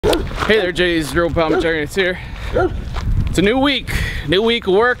Hey there, Jay's Real Pal McJuggerNuggets here. It's a new week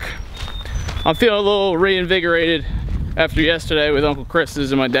of work. I'm feeling a little reinvigorated after yesterday with Uncle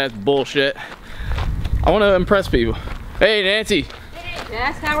Chris's and my dad's bullshit. I want to impress people. Hey, Nancy. Hey,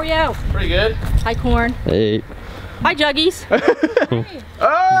 Jess, how are you? Pretty good. Hi, Corn. Hey. Hi, Juggies. Hey.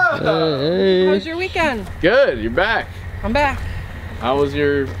 Oh! Hey. How was your weekend? Good, you're back. I'm back. How was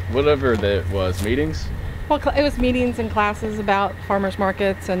your, whatever that was, meetings? Well, it was meetings and classes about farmers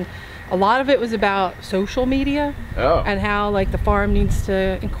markets, and a lot of it was about social media. Oh. And how like the farm needs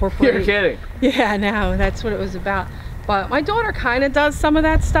to incorporate. You're kidding. Yeah, no, that's what it was about. But my daughter kind of does some of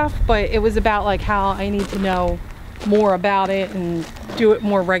that stuff, but it was about like how I need to know more about it and do it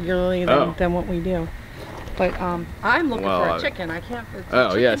more regularly than what we do. But I'm looking for a chicken. I can't.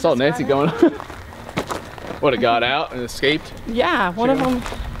 Oh yeah, I saw Nancy going. What, it got out and escaped? Yeah, one of them.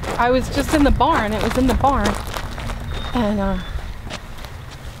 I was just in the barn. It was in the barn, and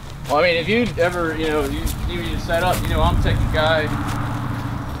well, I mean, if you ever, you know, you set up, you know, I'm taking guy.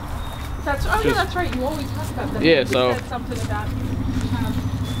 That's yeah, that's right. You always talk about that. Yeah, you so. said something about videos.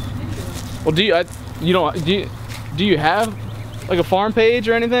 Well, do you have like a farm page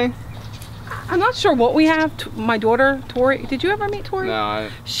or anything? I'm not sure what we have. My daughter, Tori. Did you ever meet Tori? No.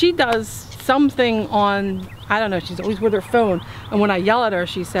 She does something on. I don't know. She's always with her phone, and when I yell at her,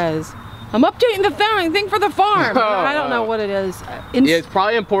 she says, "I'm updating the thing for the farm." I don't know what it is. Yeah, it's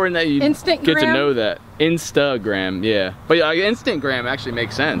probably important that you get to Instagram? know that. Instagram, yeah. But yeah, Instagram actually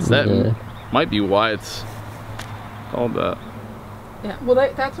makes sense. That might be why it's called that. Yeah, well,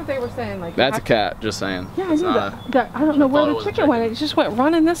 that's what they were saying. Like that's a cat, just saying. Yeah, I knew that. I don't know where the chicken went. It just went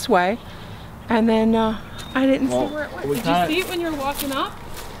running this way, and then I didn't see where it went. Did you see it when you were walking up?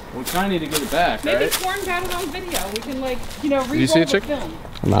 We kind of need to get it back, Maybe right? Corn got it on video. We can, like, you know, re-roll you see a the chicken? film.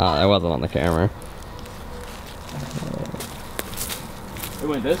 Nah, I wasn't on the camera. It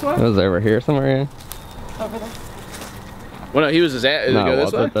went this way? It was over here somewhere, yeah. Over there. Well, no, he was his ass. Did it go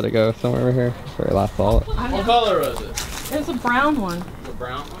this way? Did it go somewhere over here? That's where I last saw it. What color was it? It was a brown one. The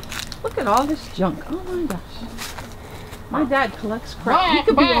brown one? Look at all this junk. Oh my gosh. My dad collects crap. He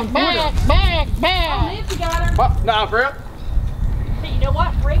could be on board. Oh, Nancy got her. Oh, nah, for real? Hey, you know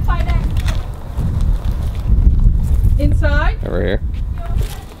what? Right by that. Inside? Over here.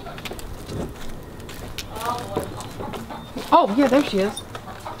 Oh, yeah, there she is.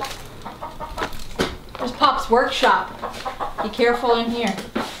 There's Pop's workshop. Be careful in here.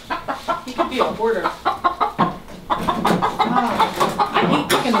 He could be a hoarder. I hate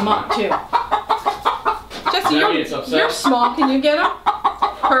picking them up, too. Jesse, you're small. Can you get him?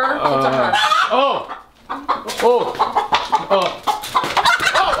 Her? It's a her. Oh! Oh! Oh!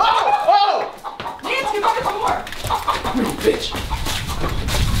 Nancy, get by the door. You bitch!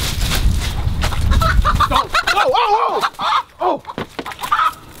 Oh! Oh! Oh!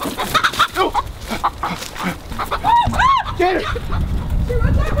 Oh! Get her!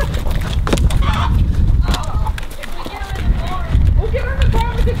 We'll get her in the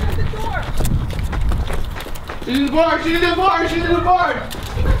barn. We'll get her in the door. She's in the barn! She's in the barn! She's in the barn!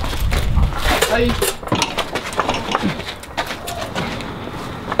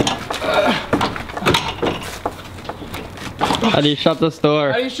 How do you shut this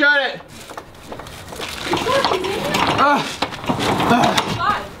door? How do you shut it?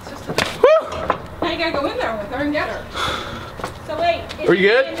 Now you gotta go in there with her and get her. So wait, Are you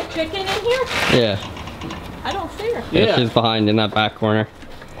good? the chicken in here? Yeah. I don't see her. Yeah, she's behind in that back corner.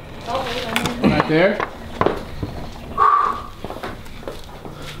 Oh, wait, Right there.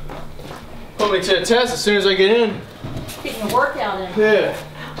 Put me to the test as soon as I get in. getting a workout in. Yeah.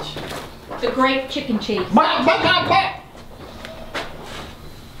 The great chicken chase.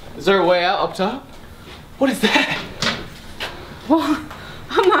 Is there a way out up top? What is that? Well,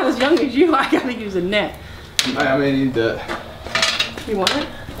 I'm not as young as you. I gotta use a net. I may need that. You want it?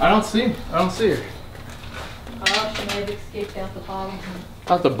 I don't see her. Oh, she might have escaped out the bottom.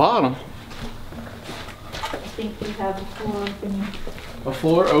 Out the bottom. I think we have a floor opening. A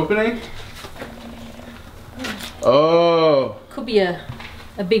floor opening? Oh. Could be a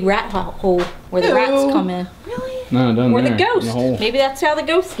big rat hole where the rats come in. Really? No, down Or there. the ghost. In the hole. Maybe that's how the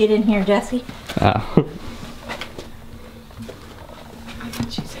ghosts get in here, Jesse. Oh. I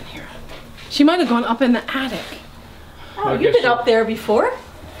think she's in here. She might have gone up in the attic. Oh, you've been up there before.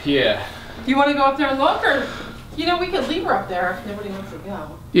 Yeah. Do you want to go up there and look, or you know we could leave her up there if nobody wants to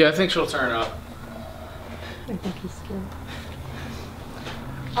go. Yeah, I think she'll turn up. I think he's scared.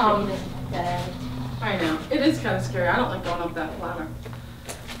 I know. It is kind of scary. I don't like going up that ladder.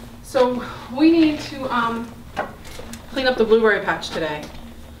 So we need to clean up the blueberry patch today.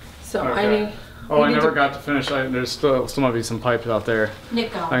 So Okay. Oh, I never got to finish. There's still might be some pipes out there.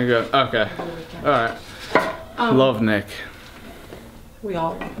 Nick, I can go. Okay. All right. Love Nick. We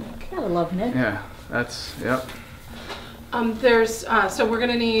all. Gotta love Nick. Yeah. That's yep. There's so we're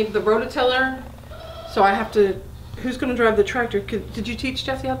gonna need the rototiller. So I have to. Who's gonna drive the tractor? Did you teach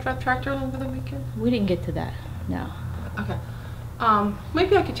Jesse how to drive tractor over the weekend? We didn't get to that. No. Okay.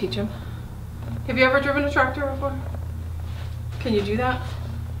 Maybe I could teach him. Have you ever driven a tractor before? Can you do that?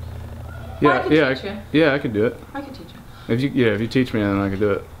 Yeah, I could teach you. Yeah, I could do it. I could teach you. If you teach me, then I can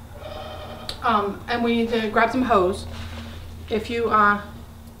do it. And we need to grab some hose. If you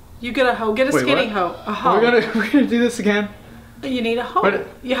you get a hoe, get a skinny hoe. A hoe. We're gonna do this again. You need a hoe. What?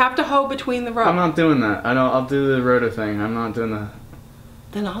 You have to hoe between the rows. I'm not doing that. I'll do the rotor thing. I'm not doing the.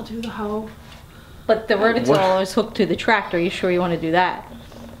 Then I'll do the hoe. But the rototiller is hooked to the tractor. Are you sure you want to do that?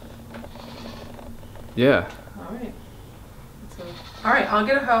 Yeah. All right. All right. I'll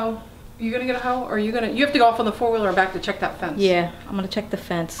get a hoe. You gonna get a hoe, or you have to go off on the 4-wheeler back to check that fence. Yeah, I'm gonna check the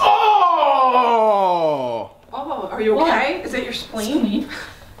fence. Oh! Oh, are you okay? What? Is it your spleen?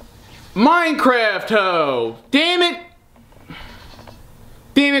 Minecraft hoe! Damn it!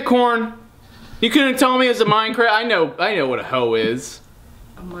 Damn it, Corn! You couldn't tell me it's a Minecraft. I know what a hoe is.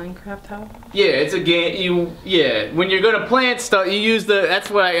 A Minecraft hoe? Yeah, it's a game. When you're gonna plant stuff, you use the. That's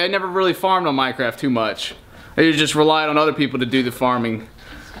what I never really farmed on Minecraft too much. I just relied on other people to do the farming.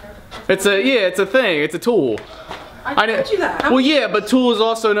 It's a thing. It's a tool. I told you that. Well, yeah, but tool is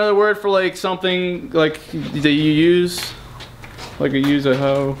also another word for like something like that you use. Like you use a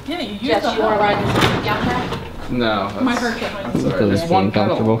hoe. Yeah, you use Jess, a you hoe. want to ride this down there? No. My hurt get That's all right. There's one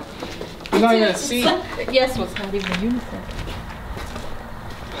pedal. There's not even a seat. Yes, what's not even a uniform.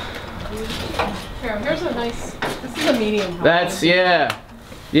 Here's a nice. This is a medium hoe. That's yeah,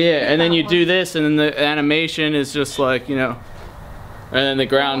 and then you do this, and then the animation is just like and then the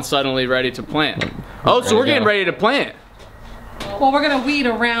ground's suddenly ready to plant. Oh, so we're getting ready to plant. Well, we're gonna weed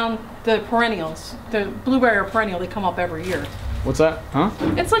around the perennials. The blueberry or perennial, they come up every year. What's that? Huh?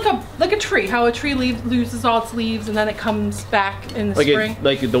 It's like a tree. How a tree loses all its leaves and then it comes back in the spring.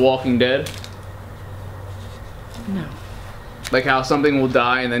 Like The Walking Dead. No. Like how something will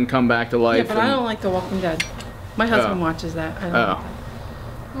die and then come back to life. Yeah, but I don't like The Walking Dead. My husband watches that. I don't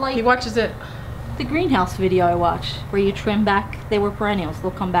Like he watches it. the greenhouse video I watched, where you trim back. They were perennials.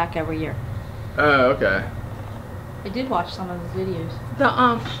 They'll come back every year. Oh, okay. I did watch some of the videos.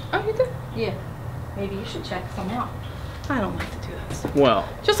 Oh, you did? Yeah. Maybe you should check some out. I don't like to do that. Well.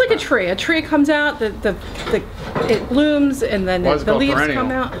 Just like a tree. A tree comes out, it blooms, and then the leaves perennial?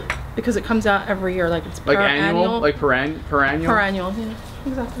 come out because it comes out every year. Like it's Annual? Like perennial? Perennial, yeah,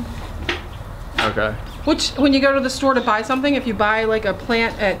 exactly. Okay. Which, when you go to the store to buy something, if you buy like a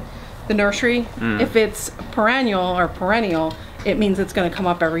plant at the nursery, if it's perennial or perennial, it means it's going to come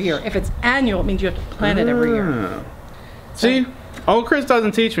up every year. If it's annual, it means you have to plant it every year. See? Uncle Chris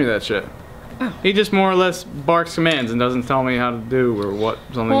doesn't teach me that shit. Oh. He just more or less barks commands and doesn't tell me how to do or what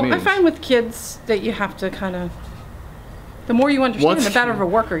something means. I find with kids that you have to kind of, the more you understand, the better of a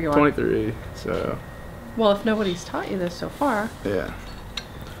worker you are. 23, so. Well, if nobody's taught you this so far. Yeah.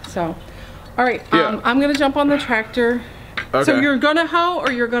 So, all right, I'm going to jump on the tractor. Okay. So you're going to hoe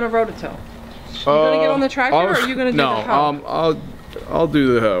or you're going to rototill? You going to get on the tractor or are you going to do the hoe? No, I'll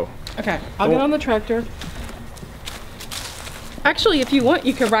do the hoe. Okay, I'll get on the tractor. Actually, if you want,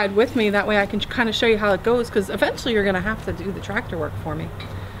 you can ride with me. That way I can kind of show you how it goes, because eventually you're going to have to do the tractor work for me.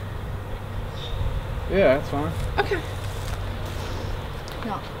 Yeah, that's fine. Okay.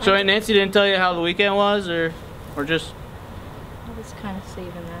 No, So Nancy didn't tell you how the weekend was, or just? I was kind of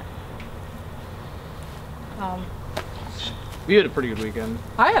saving that. You had a pretty good weekend.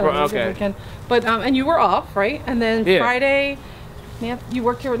 I had a really good weekend. But, and you were off, right? And then Friday, you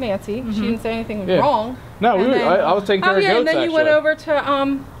worked here with Nancy. She didn't say anything wrong. No, I was taking care of goats, and then you went actually. over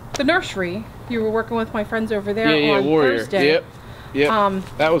to the nursery. You were working with my friends over there on Warrior. Thursday. Yep.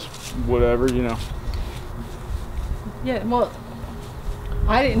 That was whatever, Yeah, well,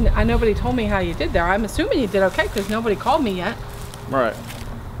 nobody told me how you did there. I'm assuming you did okay because nobody called me yet. Right.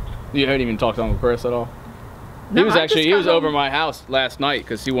 You haven't even talked to Uncle Chris at all? No, he was over my house last night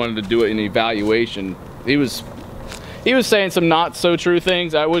because he wanted to do it in evaluation. He was saying some not so true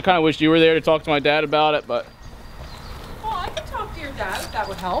things. I would kind of wish you were there to talk to my dad about it, but. Well, I could talk to your dad if that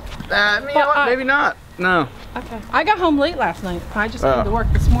would help. Maybe not. No. Okay. I got home late last night. I just came to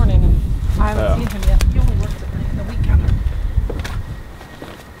work this morning and I haven't seen him yet. He only works at night in the weekend.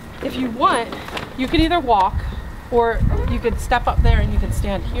 If you want, you could either walk or you could step up there and you could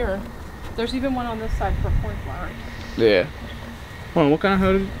stand here. There's even one on this side for cornflower. Yeah. Hold on, what kind of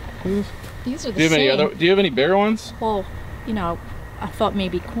hoe is this? These are the Do you have any bigger ones? Well, I thought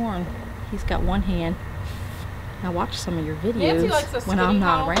maybe corn. he's got one hand. I watch some of your Nancy likes the videos when I'm skinny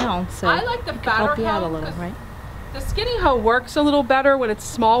not hoe. around, so I like the it could fatter help you out a hoe, little, 'cause right? The skinny hoe works a little better when it's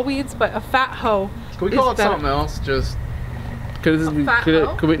small weeds, but a fat hoe Can we call is it better. something else? Just because fat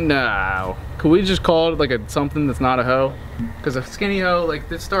hoe? could we no? Could we just call it like something that's not a hoe? Because a skinny hoe,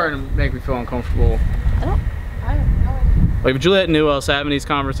 like, it's starting to make me feel uncomfortable. I have no idea. Like if Juliet knew I was having these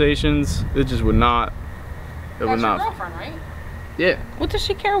conversations, it just would not. It That's would not. your girlfriend, right? Yeah. What does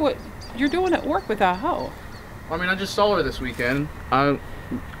she care what you're doing at work with that hoe? I mean, I just saw her this weekend. I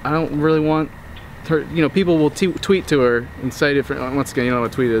don't really want her. You know, people will tweet to her and say different. Once again, you don't know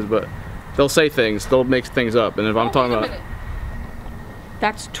what a tweet is, but they'll say things. They'll make things up. And if I'm talking Wait a about, minute.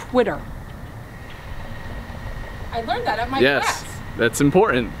 That's Twitter. I learned that at my yes, class. that's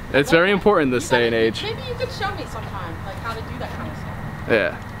important. It's very important this day and age. Maybe you could show me sometime, like how to do that kind of stuff.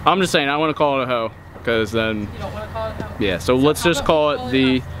 Yeah. I'm just saying, I want to call it a hoe, because then. You don't want to call it a hoe? Yeah. So let's how just about call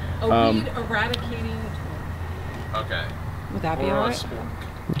we it the. a weed eradicating tool. Okay. Would that be Or a alright?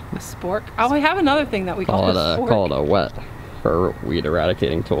 spork. A spork? Oh, we have another thing that we call a spork. Call it a wet for weed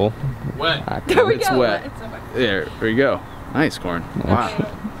eradicating tool. Wet. There we It's go. wet. It's a wet. There you go. Nice, Corn.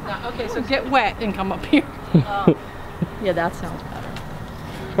 Wow. Okay, so get wet and come up here. Yeah, that sounds better.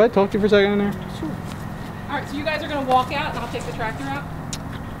 Can I talk to you for a second in there? Alright, so you guys are going to walk out and I'll take the tractor out?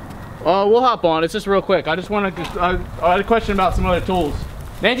 We'll hop on. It's just real quick. I just want to. I had a question about some other tools.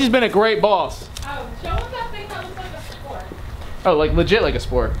 Nancy's been a great boss. Oh, show them that thing that looks like a sport. Oh, like legit like a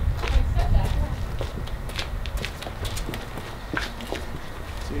sport. I said that.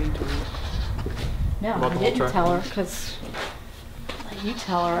 No, About I the whole didn't track? tell her because you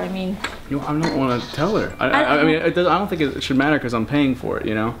tell her. I mean, You know, I don't want to tell her. I mean, I don't think it should matter because I'm paying for it.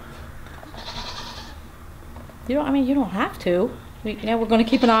 You know. you don't. I mean, you don't have to. We're going to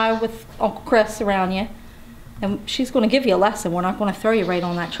keep an eye with Uncle Chris around you, and she's going to give you a lesson. We're not going to throw you right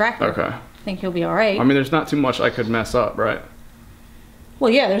on that tractor. Okay. I think you'll be all right. I mean, there's not too much I could mess up, right?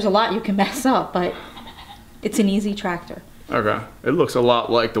 Well, yeah, there's a lot you can mess up, but it's an easy tractor. Okay. It looks a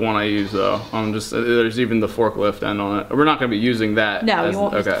lot like the one I use, though. I'm just. There's even the forklift end on it. We're not going to be using that. No, as- you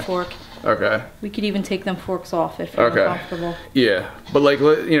won't use the okay. fork. Okay. We could even take them forks off if you're Okay. uncomfortable. Yeah, but like,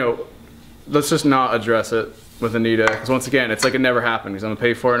 you know, let's just not address it with Anita, because once again, it's like it never happened, because I'm gonna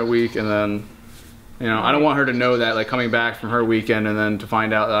pay for it in a week, and then, you know, I don't want her to know that, like, coming back from her weekend, and then to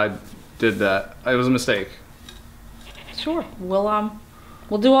find out that I did that. It was a mistake. Sure. We'll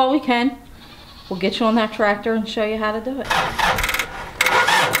do all we can. We'll get you on that tractor and show you how to do it.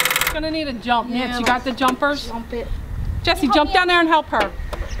 It's going to need a jump. Yeah, Nancy, you got the jumpers? Jump it. Jesse, jump down there and help her.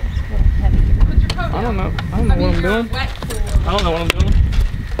 Heavy. Put your coat I don't down. know. I don't know what I'm your doing. wet tool. I don't know what I'm doing.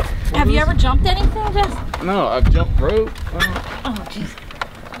 Have you ever jumped anything, Jess? No, I've jumped rope. Oh, jeez.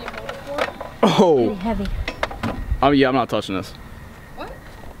 Oh. Heavy. Oh yeah, I'm not touching this. What?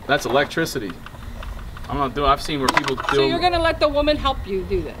 That's electricity. I'm not doing. I've seen where people do. So you're going to let the woman help you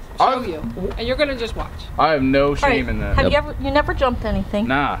do this, show I've- you, and you're going to just watch. I have no All shame right. in that. Have you never jumped anything?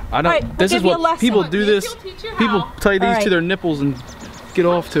 Nah, I don't. All right, we'll this is give you a what lesson. people do. Nancy This will teach you people how. tie these All to right. their nipples and get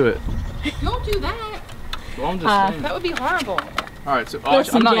off to it. Don't do that. Well, I'm just saying. That would be horrible. All right, so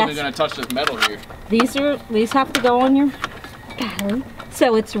Listen, I'm not Jess. even gonna touch this metal here. These have to go on your galley.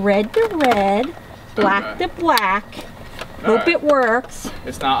 So it's red to red, black Okay. to black. All Hope right. it works.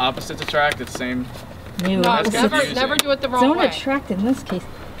 It's not opposite attract. It's the same. No, No, That's it's confusing. never do it the wrong don't way. attract in this case.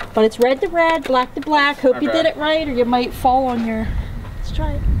 But it's red to red, black to black. Hope you Okay. did it right, or you might fall on your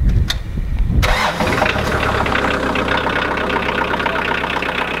stripe.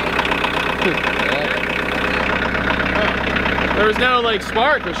 There was no like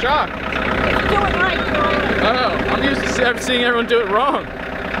spark or shock. If you do it right, you're right. Oh, I'm used to seeing everyone do it wrong.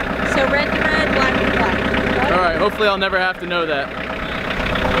 So red to red, black to black. All right, hopefully I'll never have to know that.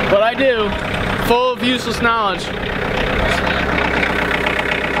 But I do. Full of useless knowledge.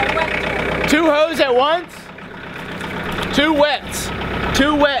 Two hoes at once? Two wets.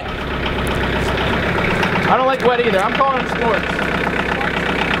 Two wet. I don't like wet either. I'm calling it sports.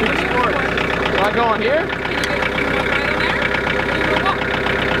 Sports. Do I go on here?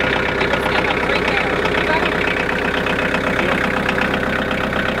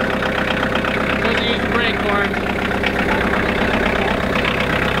 Doesn't use the brake horn.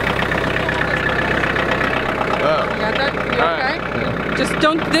 Oh. You got that? You All okay? right. Just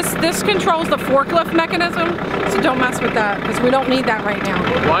don't, this controls the forklift mechanism, so don't mess with that, because we don't need that right now.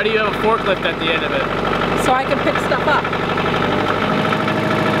 Why do you have a forklift at the end of it? So I can pick stuff up.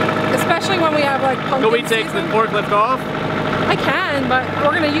 Especially when we have like pumpkin Can we take the season. forklift off? I can, but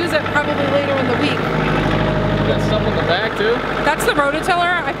we're gonna use it probably later in the week. Got stuff on the back too? That's the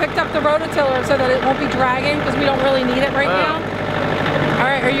rototiller. I picked up the rototiller so that it won't be dragging, because we don't really need it right Oh. now. All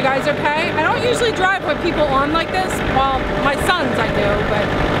right, are you guys okay? I don't usually drive with people on like this. Well, my sons I do, but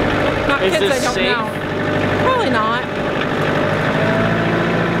not Is kids I this don't safe? know. Probably not.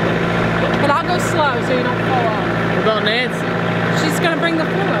 But I'll go slow so you don't fall off. What about Nancy? She's gonna bring the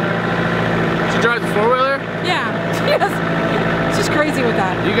four-wheeler. She drives the four-wheeler? Yeah, she is. She's crazy with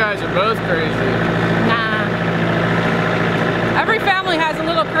that. You guys are both crazy. Nah. Every family has a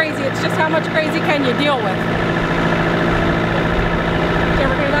little crazy. It's just how much crazy can you deal with. Did you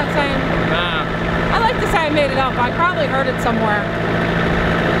ever hear that saying? Nah. I like to say I made it up. I probably heard it somewhere.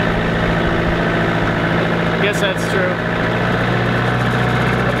 I guess that's true.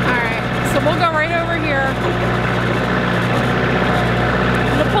 Alright, so we'll go right over here.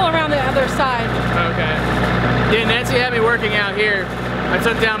 We'll pull around the other side. Okay. Yeah, Nancy had me working out here. I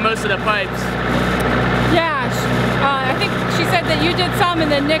took down most of the pipes. Yeah, I think she said that you did some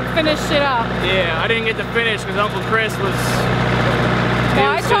and then Nick finished it up. Yeah, I didn't get to finish because Uncle Chris was...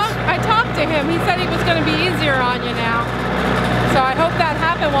 Well, I talked to him. He said he was going to be easier on you now. So I hope that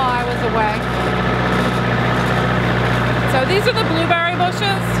happened while I was away. So these are the blueberry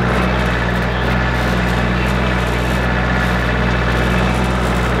bushes.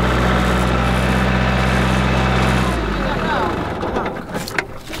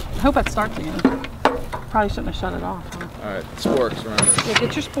 I hope it starts again. Probably shouldn't have shut it off. Huh? All right, sporks, remember. Yeah,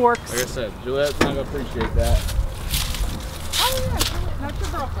 get your sporks. Like I said, Juliet's not gonna appreciate that. Oh yeah, that's your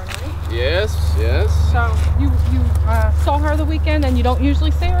girlfriend, right? Yes, yes. So you saw her the weekend and you don't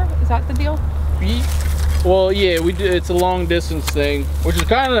usually see her? Is that the deal? Well, yeah, we do. It's a long distance thing, which is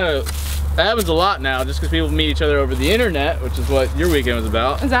kind of happens a lot now, just because people meet each other over the internet, which is what your weekend was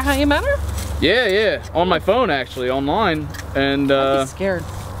about. Is that how you met her? Yeah, yeah, on my phone actually, online, and I'd be scared.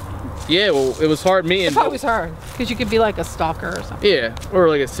 yeah, well, it was hard meeting. It's always hard because you could be like a stalker or something. Yeah, or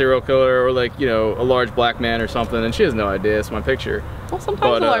like a serial killer, or like, you know, a large black man or something, and she has no idea it's my picture. Well,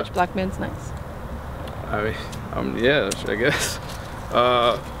 sometimes a large black man's nice. I mean, yeah, I guess.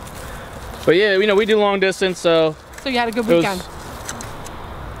 But yeah, you know, we do long distance, so. So you had a good weekend.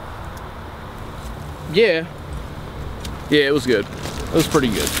 Yeah, it was good. It was pretty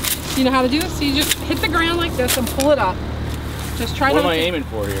good. You know how to do this? So you just hit the ground like this and pull it up. Just try What to. am I aiming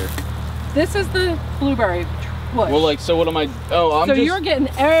for here? This is the blueberry bush. Well, like, so what am I? Oh, I'm so just. you're getting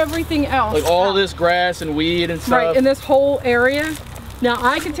everything else. Like all out. this grass and weed and stuff. Right, in this whole area. Now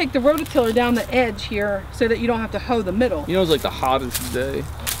I can take the rototiller down the edge here so that you don't have to hoe the middle. You know, it's like the hottest day.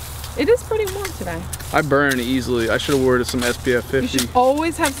 It is pretty warm today. I burn easily. I should have worn some SPF 50. You should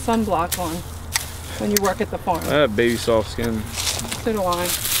always have sunblock on when you work at the farm. I have baby soft skin. So do I. I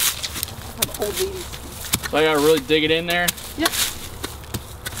have old ladies. So I gotta really dig it in there. Yep.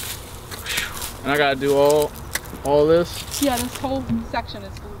 And I gotta do all this. Yeah, this whole section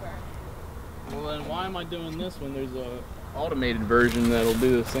is blueberry. Well, then why am I doing this when there's a automated version that'll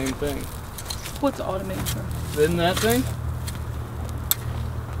do the same thing? What's automated for? Isn't that thing?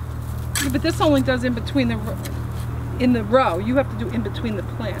 Yeah, but this only does in between the row. You have to do in between the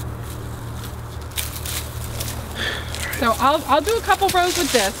plant. So I'll do a couple rows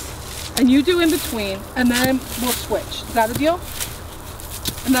with this, and you do in between, and then we'll switch. Is that a deal?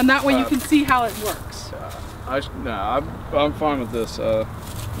 And then that way you can see how it works. I'm fine with this.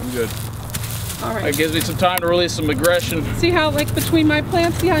 I'm good. All right. It gives me some time to release some aggression. See how, like, between my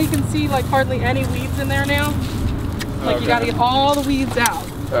plants, see how you can see like hardly any weeds in there now? Like, you gotta get all the weeds out.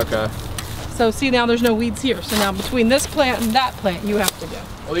 Okay. So see, now there's no weeds here. So now between this plant and that plant, you have to do.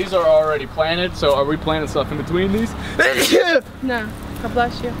 Well, these are already planted, so are we planting stuff in between these? No, God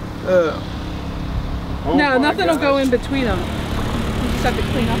bless you. Oh No, nothing will gosh. go in between them. You just have to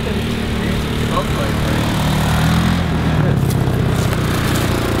clean up in between.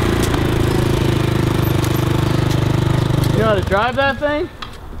 You know how to drive that thing?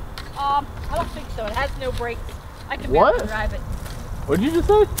 I don't think so. It has no brakes. I can What? barely drive it. What did you just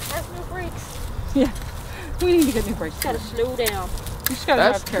say? It has no brakes. Yeah, we need to get new brakes. Gotta slow down. You just gotta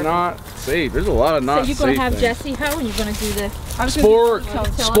drive That's careful. not safe. There's a lot of not So you're safe gonna have things. Jesse hoe and you're gonna do the I was gonna Spork.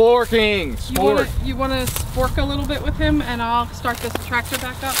 do- Sporking. Sport. You wanna spork a little bit with him, and I'll start this tractor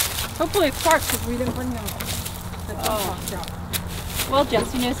back up. Hopefully it starts because we didn't bring them. well,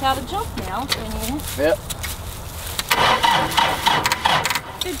 Jesse knows how to jump now. So Yep.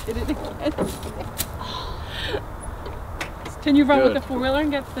 They did it again. Can you run with the four-wheeler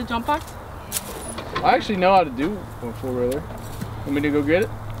and get the jump box? I actually know how to do a four-wheeler. Want me to go get it?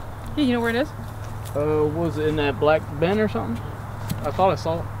 Yeah, you know where it is? Was it in that black bin or something? I thought I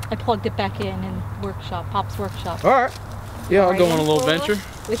saw it. I plugged it back in workshop, Pop's workshop. All right. Yeah, I'll go Right on a in little forward venture.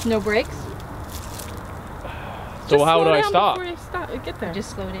 with no brakes. So Just how slow do I down stop? Before you stop. Get there. Just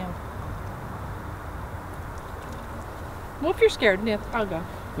slow down. Well, if you're scared, yeah, I'll go.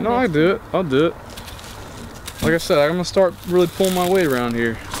 No, I'll do it. I'll do it. Like I said, I'm gonna start really pulling my weight around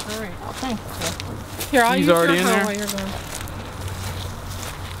here. All right. Okay. Here, I'll He's use already your in there? while you're going.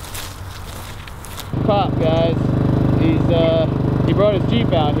 Pop, guys. He brought his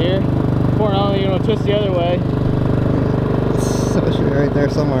Jeep out here. Pouring on, you're gonna twist the other way. So it should be right there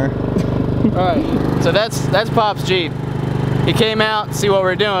somewhere. Alright, so that's Pop's Jeep. He came out to see what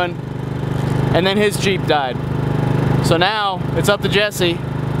we're doing, and then his Jeep died. So now it's up to Jesse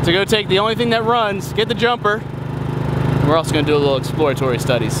to go take the only thing that runs, get the jumper, and we're also gonna do a little exploratory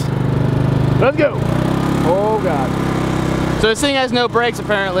studies. Let's go! Oh god. So this thing has no brakes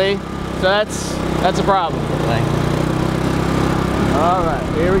apparently, so that's a problem. Alright,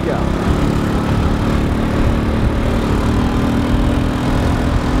 here we go.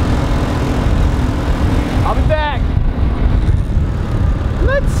 I'll be back.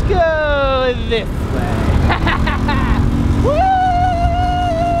 Let's go this way. Woo!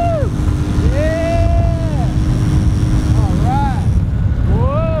 Yeah! All right.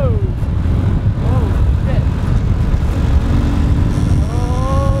 Whoa! Oh shit!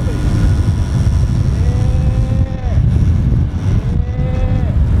 Oh baby!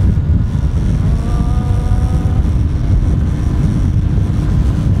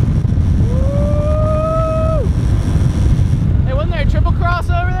 Hey, wasn't there a triple cross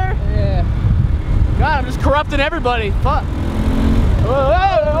over there? Yeah. God, I'm just corrupting everybody. Fuck.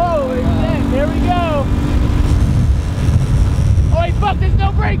 Whoa, holy shit. Here we go. Oh, wait, fuck, there's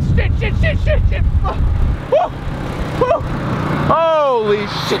no brakes. Shit. Fuck. Woo. Woo. Holy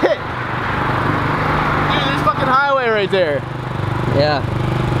shit. Dude, there's fucking highway right there. Yeah.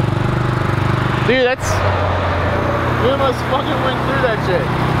 Dude, that's... We almost fucking went through that shit.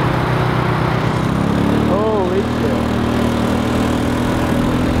 Holy shit.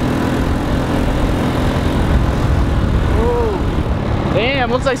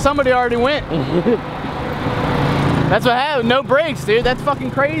 Damn, looks like somebody already went. That's what happened, no brakes, dude. That's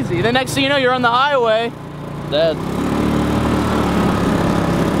fucking crazy. The next thing you know, you're on the highway. Dead.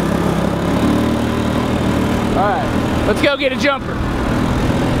 All right, let's go get a jumper.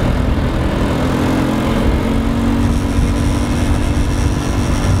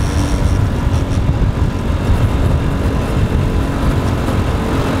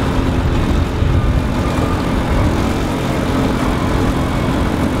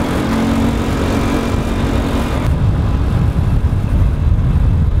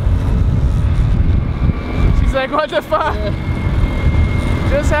 Like, what the fuck? Yeah.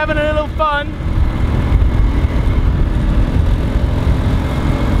 Just having a little fun.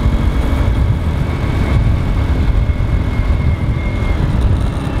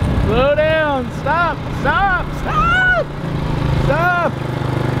 Slow down. Stop.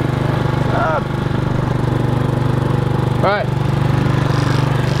 All right.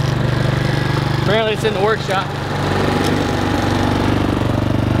 Apparently it's in the workshop.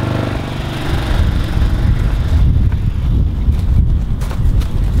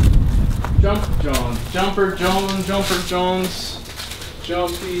 Jumper Jones, jumps.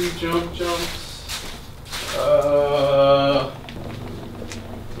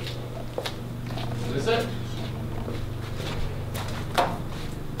 What is it?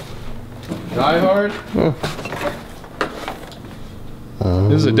 Die Hard?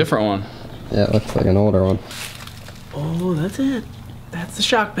 This is a different one. Yeah, it looks like an older one. Oh, that's it. That's the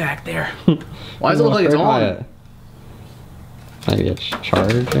shock back there. Why does it look like it's on? Maybe it's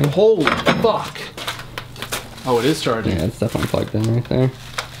charging. Holy fuck. Oh, it is charging. Yeah, it's definitely plugged in right there.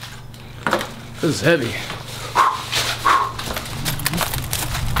 This is heavy.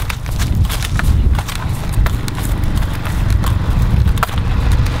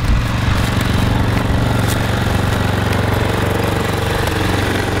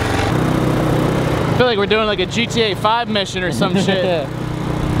 I feel like we're doing like a GTA 5 mission or some shit.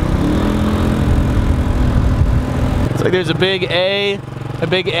 It's like there's a big A, a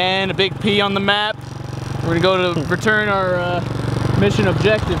big N, a big P on the map. We're gonna go to return our mission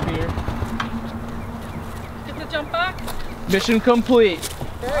objective here. Get the jump back? Mission complete.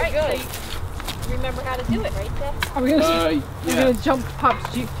 Very good. Remember how to do it, right there? Are we gonna jump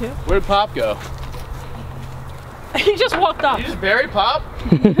Pop's Jeep too? Where'd Pop go? He just walked up. Did you just bury Pop?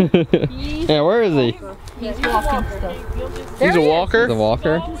 Yeah, where is he? He's walking still. He's a walker? He's a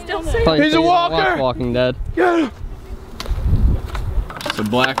walker? Still safe. Probably He's a walker! Walking Dead. Yeah. So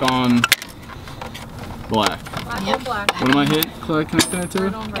black on black. Black on black. What am I connecting it to?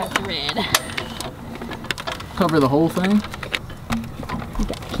 Red. Cover the whole thing?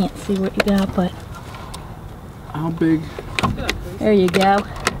 Can't see what you got, but How big? there you go.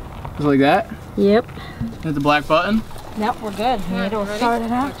 Just like that? Yep. Hit the black button? Nope, we're good. Anita will start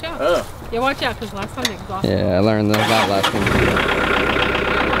it out. Watch out. Oh. Yeah, watch out, because last time they exhausted. Yeah, I learned that lesson.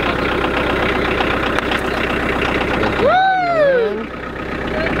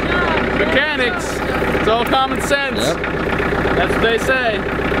 Mechanics. It's all common sense. Yep. That's what they say.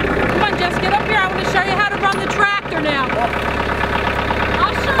 Come on, Jess, get up here. I want to show you how to run the tractor now.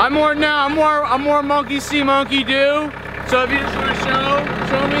 I'll show you. I'm more monkey see, monkey do. So if you just want to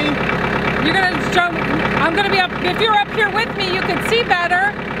show me. You're going to show, I'm going to be up, if you're up here with me, you can see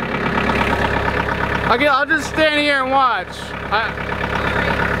better. Okay, I'll just stand here and watch.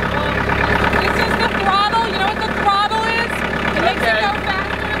 This is the throttle. You know what the throttle is? It makes it go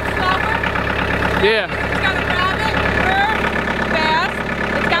faster and slower. Yeah. It's got a rabbit for fast.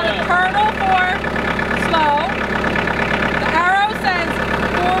 It's got a turtle for slow. The arrow says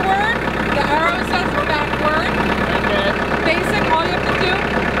forward. The arrow says backward. Okay. Basic, all you have to do.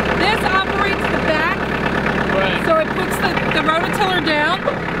 This operates the back. Right. So it puts the rototiller down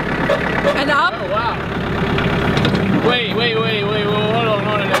and up. Oh, wow. Wait,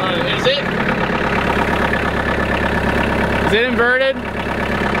 hold on. Is it inverted?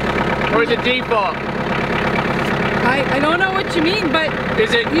 Or is it default? I don't know what you mean, but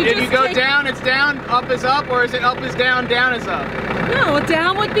Is it, if you go take- down, it's down, up is up, or is it up is down, down is up? no,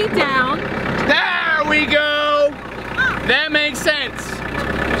 down would be down. There we go! That makes sense.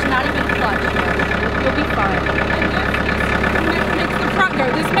 It's not even clutch. You'll be fine. This makes the front go.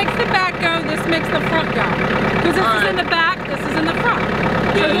 This makes the back go. This makes the front go. Because this is in the back. This is in the front. So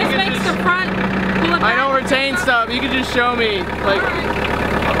Yeah, you this can makes just- the front. Pull it I back. don't retain stuff. You can just show me, like.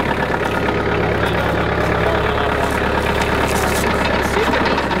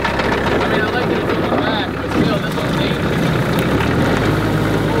 I mean, I like it from the back, but still, this one's neat.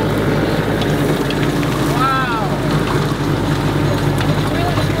 Wow.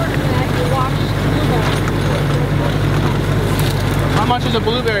 How much does a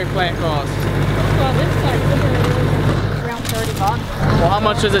blueberry plant cost? Well, this side is around $30. Well,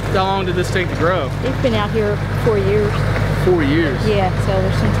 how long did this take to grow? They've been out here 4 years. 4 years. Yeah, so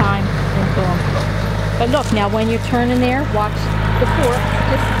there's some time into them. But look, now when you're turning there, watch the fork.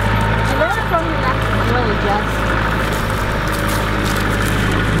 Just learn it from your left, really, Jess.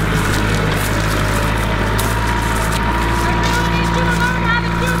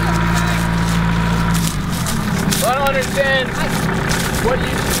 I don't understand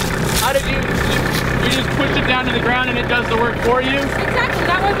how did you just push it down to the ground and it does the work for you? Exactly.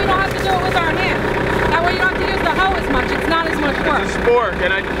 That way we don't have to do it with our hands. That way you don't have to use the hoe as much. It's not as much work. It's a spork, and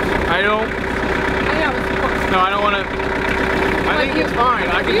I don't. I know, it's spork. No, I don't want to. I think it's fine.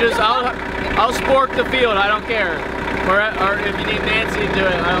 I can just. I'll spork the field. I don't care. Or if you need Nancy to do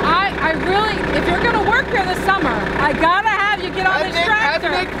it. I really, if you're gonna work here this summer, I gotta have you get on this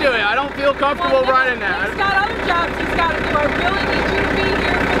tractor. Have Nick do it. I don't feel comfortable riding that. He's got other jobs he's got to do. I really need you to be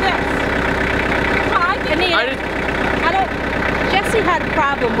here for this. Come on, Anita, Jesse had a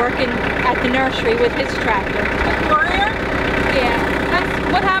problem working at the nursery with his tractor. With Warrior? Yeah. That's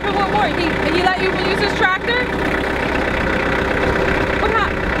what happened with Warrior. He let you use his tractor? What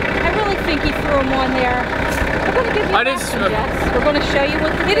happened? I really think he threw him on there. We're going to give you a lesson, Jess. We're going to show you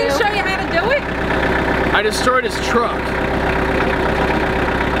what to do. He didn't show you how to do it? I destroyed his truck.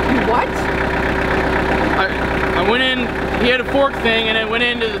 What? I went in. He had a fork thing, and it went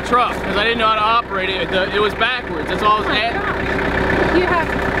into the truck because I didn't know how to operate it. It was backwards. That's all I was at.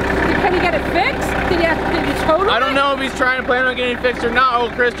 Can you get it fixed? Did you total it? I don't know if he's trying to plan on getting it fixed or not. Oh,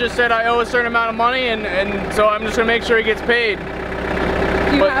 Chris just said I owe a certain amount of money, and so I'm just gonna make sure he gets paid.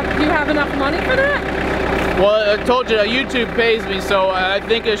 Do you have enough money for that? Well, I told you YouTube pays me, so I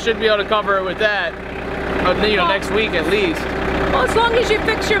think I should be able to cover it with that. Next week at least. Well, as long as you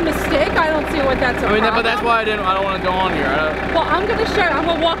fix your mistake, I don't see what that's a problem. But that's why I don't want to go on here. Well, I'm going to show you. I'm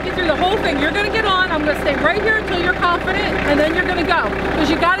going to walk you through the whole thing. You're going to get on. I'm going to stay right here until you're confident, and then you're going to go.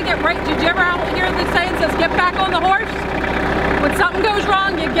 Because you got to get right. Did you ever hear the saying says, get back on the horse? When something goes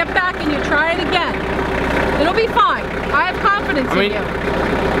wrong, you get back and you try it again. It'll be fine. I have confidence in you.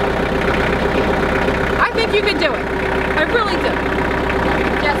 I think you can do it. I really do.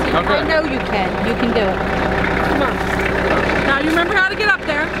 Jesse, Okay. I know you can. You can do it. Come on. Now you remember how to get up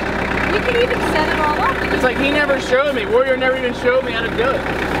there. You can even set it all up. It's like he never showed me. Warrior never even showed me how to do it.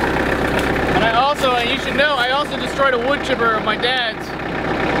 And I also, you should know, I also destroyed a wood chipper of my dad's.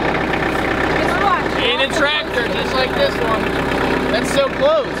 Guess what? In a tractor, just like this one. That's so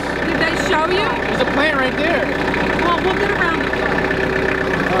close. Did they show you? There's a plant right there. Well, we'll get around it.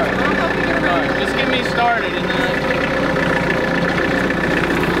 Alright. I'll help you get around it. Just get me started and then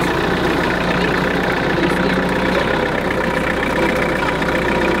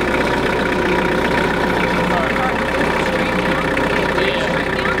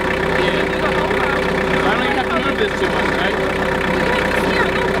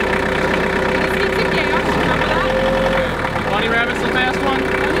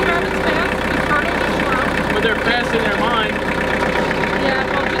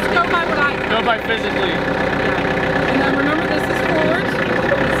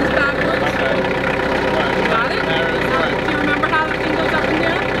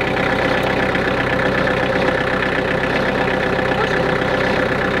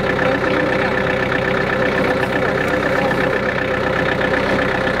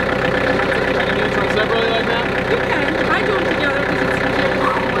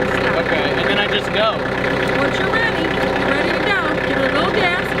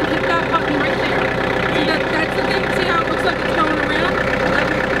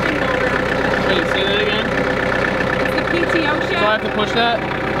I have to push that?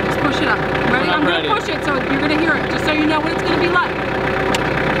 Just push it up. Ready? I'm ready. gonna push it so you're gonna hear it, just so you know what it's gonna be like.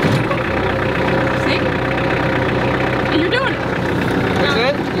 See? And you're doing it. That's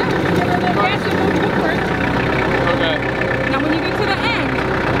it? Yeah. Okay. Now when you get to the end,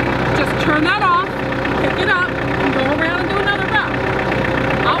 just turn that off, pick it up, and go around and do another round.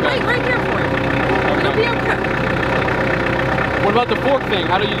 I'll wait right here for you. It'll be okay. What about the fork thing?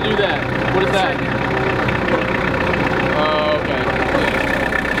 How do you do that? What is that? Oh, okay.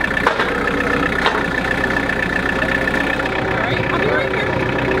 Alright, I'll be right here.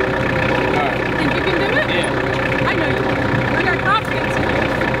 Alright. Think you can do it? Yeah. I know you will. I got confidence in you.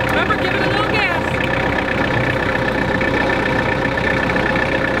 Remember, give it a little gas.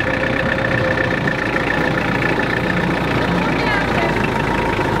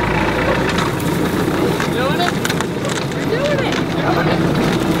 Doing it? You're doing it.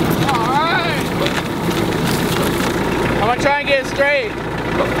 Alright. I'm gonna try and get it straight.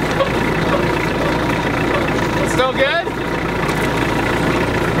 It's still good?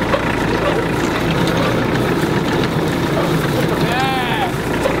 Yeah.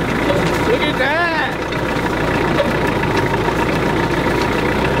 Look at that.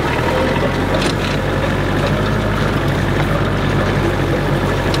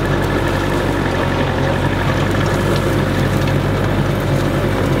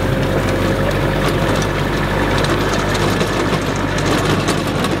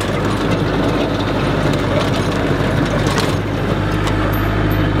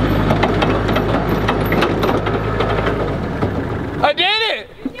 I did it!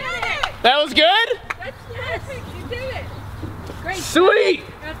 You did it. That was good? That's perfect. You did it. Great. Sweet!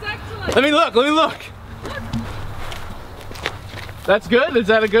 That's excellent. Let me look. That's good? Is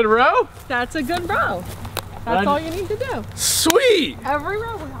that a good row? That's a good row. That's all you need to do. Sweet! Every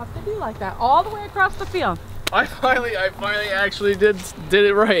row we have to be like that, all the way across the field. I finally actually did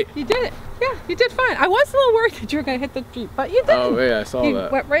it right. You did it. Yeah, you did fine. I was a little worried that you were going to hit the Jeep, but you didn't. Oh yeah, I saw you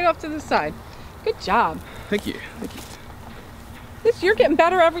that. went right off to the side. Good job. Thank you. You're getting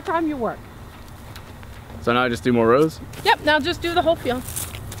better every time you work. So now I just do more rows? Yep, now just do the whole field.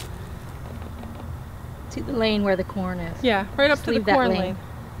 To the lane where the corn is. Yeah, right up Just to the leave that corn lane. lane.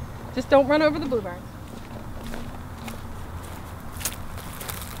 Just don't run over the blueberries.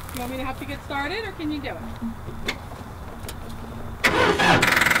 You want me to have to get started, or can you do it?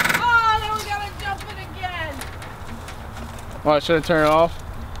 Oh, then we gotta jump it again. Oh, I should have turned it off.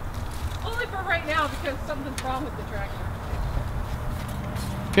 Only for right now, because something's wrong with the tractor.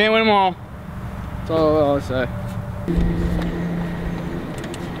 Can't win them all. That's all I'll say.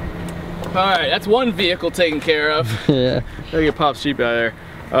 Alright, that's one vehicle taken care of. Yeah. Gotta get Pop's Jeep out of there.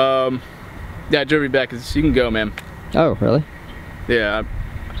 Yeah, I drove you back because you can go, man. Oh, really? Yeah.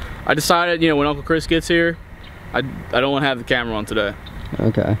 I decided, you know, when Uncle Chris gets here, I don't want to have the camera on today.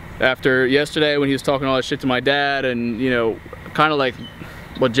 Okay. After yesterday when he was talking all that shit to my dad and, you know, kind of like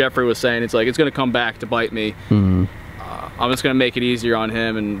what Jeffrey was saying, it's like, it's going to come back to bite me. Mm-hmm. I'm just going to make it easier on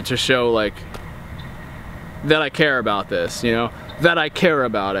him and just show, like, that I care about this, you know? That I care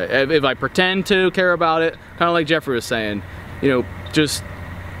about it. If I pretend to care about it, kind of like Jeffrey was saying, you know, just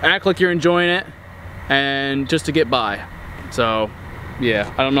act like you're enjoying it and just to get by. So,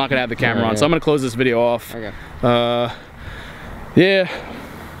 yeah, I'm not going to have the camera on, so I'm going to close this video off. Okay. Yeah,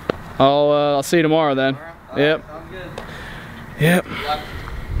 I'll see you tomorrow then. Yep. Sounds good. Yep.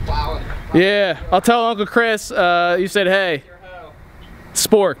 Wow. Yeah, I'll tell Uncle Chris you said hey.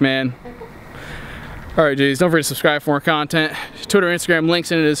 Spork, man. Alright, geez, don't forget to subscribe for more content. Twitter, Instagram,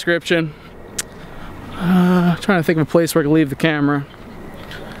 links in the description. Trying to think of a place where I can leave the camera.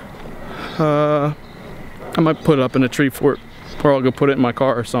 I might put it up in a tree fort, or I'll go put it in my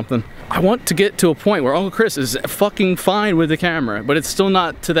car or something. I want to get to a point where Uncle Chris is fucking fine with the camera, but it's still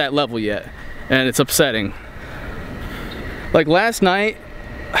not to that level yet, and it's upsetting. Like last night,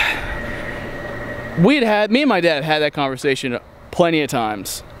 me and my dad had that conversation plenty of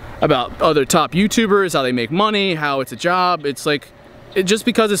times about other top YouTubers, how they make money, how it's a job. It's like, just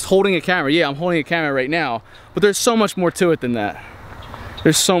because it's holding a camera, yeah, I'm holding a camera right now, but there's so much more to it than that.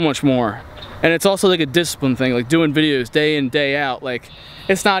 There's so much more. And it's also like a discipline thing, like doing videos day in, day out. Like,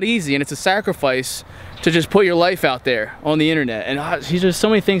 it's not easy, and it's a sacrifice to just put your life out there on the internet. And he's just so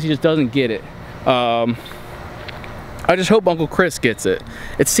many things, he just doesn't get it. I just hope Uncle Chris gets it.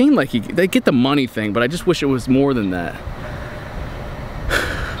 It seemed like they get the money thing, but I just wish it was more than that.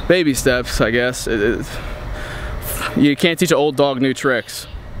 Baby steps, I guess. You can't teach an old dog new tricks.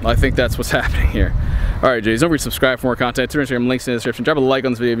 I think that's what's happening here. Alright, Jays, don't forget to subscribe for more content. Twitter, Instagram, links in the description. Drop a like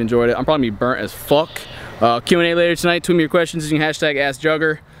on this video if you enjoyed it. I'm probably gonna be burnt as fuck. Q&A later tonight. Tweet me your questions using hashtag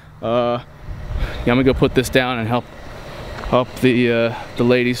AskJugger. Yeah, I'm gonna go put this down and help up the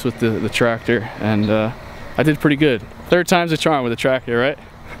ladies with the tractor, and I did pretty good. 3rd time's a charm with a tractor, right?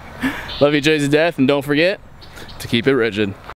 Love you, J's to death, and don't forget to keep it rigid.